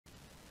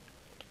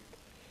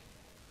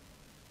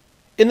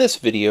In this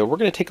video, we're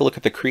going to take a look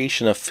at the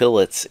creation of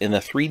fillets in the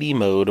 3D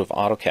mode of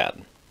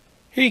AutoCAD.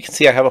 Here you can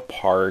see I have a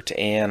part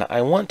and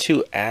I want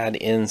to add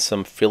in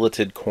some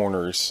filleted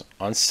corners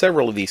on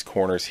several of these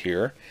corners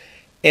here.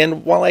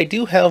 And while I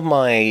do have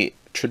my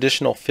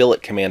traditional fillet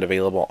command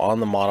available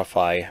on the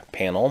Modify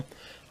panel,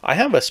 I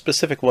have a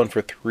specific one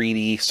for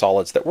 3D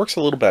solids that works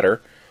a little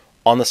better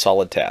on the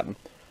Solid tab.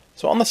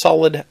 So on the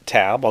Solid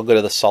tab, I'll go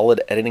to the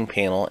Solid Editing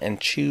panel and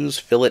choose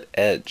Fillet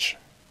Edge.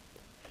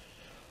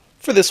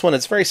 For this one,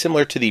 it's very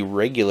similar to the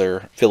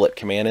regular fillet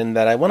command in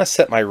that I want to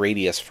set my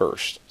radius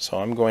first. So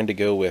I'm going to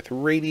go with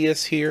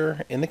radius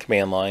here in the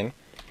command line,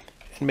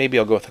 and maybe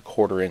I'll go with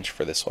 1/4 inch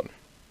for this one.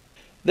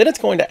 Then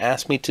it's going to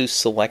ask me to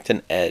select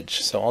an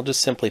edge. So I'll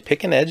just simply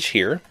pick an edge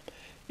here.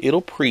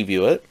 It'll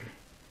preview it.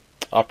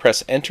 I'll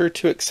press enter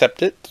to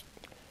accept it,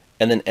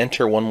 and then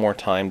enter one more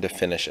time to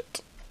finish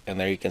it. And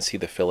there you can see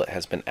the fillet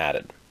has been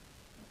added.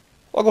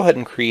 I'll go ahead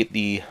and create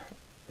the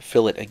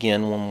fillet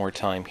again one more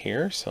time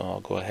here. So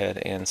I'll go ahead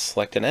and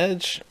select an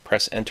edge,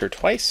 press enter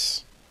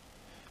twice,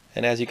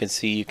 and as you can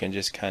see, you can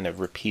just kind of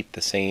repeat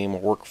the same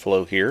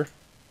workflow here.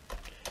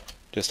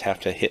 Just have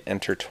to hit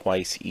enter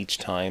twice each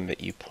time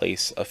that you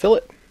place a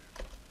fillet.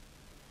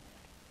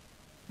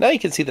 Now you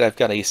can see that I've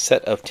got a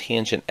set of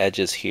tangent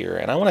edges here,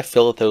 and I want to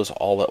fillet those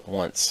all at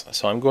once.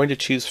 So I'm going to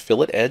choose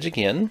fillet edge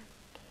again,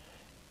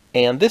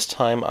 and this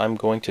time I'm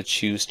going to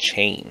choose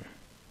chain.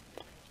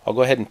 I'll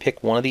go ahead and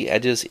pick one of the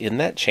edges in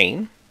that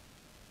chain.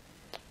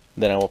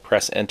 Then I will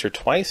press enter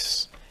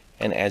twice,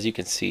 and as you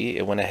can see,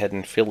 it went ahead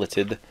and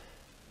filleted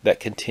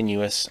that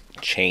continuous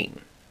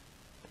chain.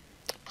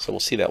 So we'll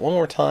see that one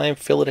more time.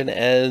 Fillet an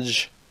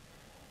edge.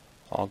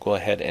 I'll go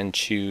ahead and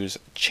choose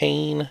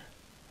chain,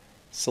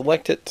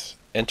 select it,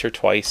 enter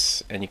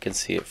twice, and you can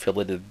see it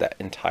filleted that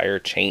entire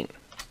chain.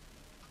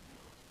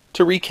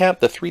 To recap,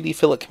 the 3D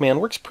fillet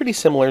command works pretty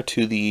similar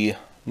to the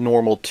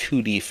normal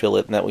 2D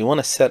fillet in that we want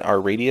to set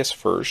our radius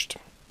first,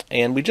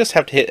 and we just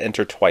have to hit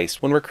enter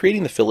twice when we're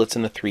creating the fillets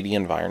in the 3D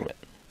environment.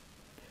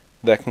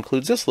 That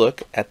concludes this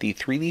look at the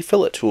 3D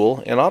fillet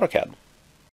tool in AutoCAD.